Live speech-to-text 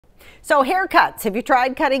So haircuts, have you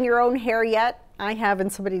tried cutting your own hair yet? I haven't.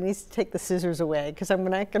 Somebody needs to take the scissors away because I'm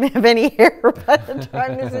not going to have any hair by the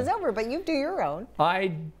time this is over, but you do your own. I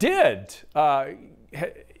did.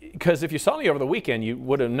 Because if you saw me over the weekend, you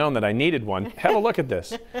would have known that I needed one. Have a look at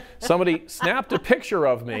this. Somebody snapped a picture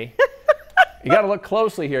of me. You got to look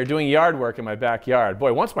closely here, doing yard work in my backyard.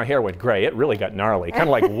 Boy, once my hair went gray, it really got gnarly, kind of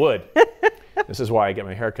like wood. This is why I get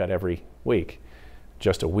my hair cut every week.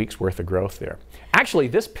 Just a week's worth of growth there. Actually,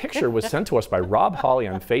 this picture was sent to us by Rob Hawley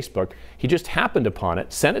on Facebook. He just happened upon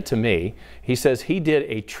it, sent it to me. He says he did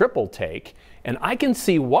a triple take, and I can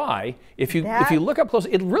see why. If you look up close,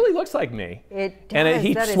 it really looks like me. It does. And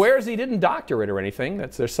he swears he didn't doctor it or anything.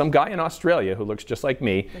 There's some guy in Australia who looks just like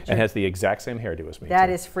me and has the exact same hairdo as me. That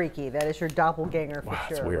is freaky. That is your doppelganger for sure,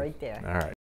 that's weird. right there. All right.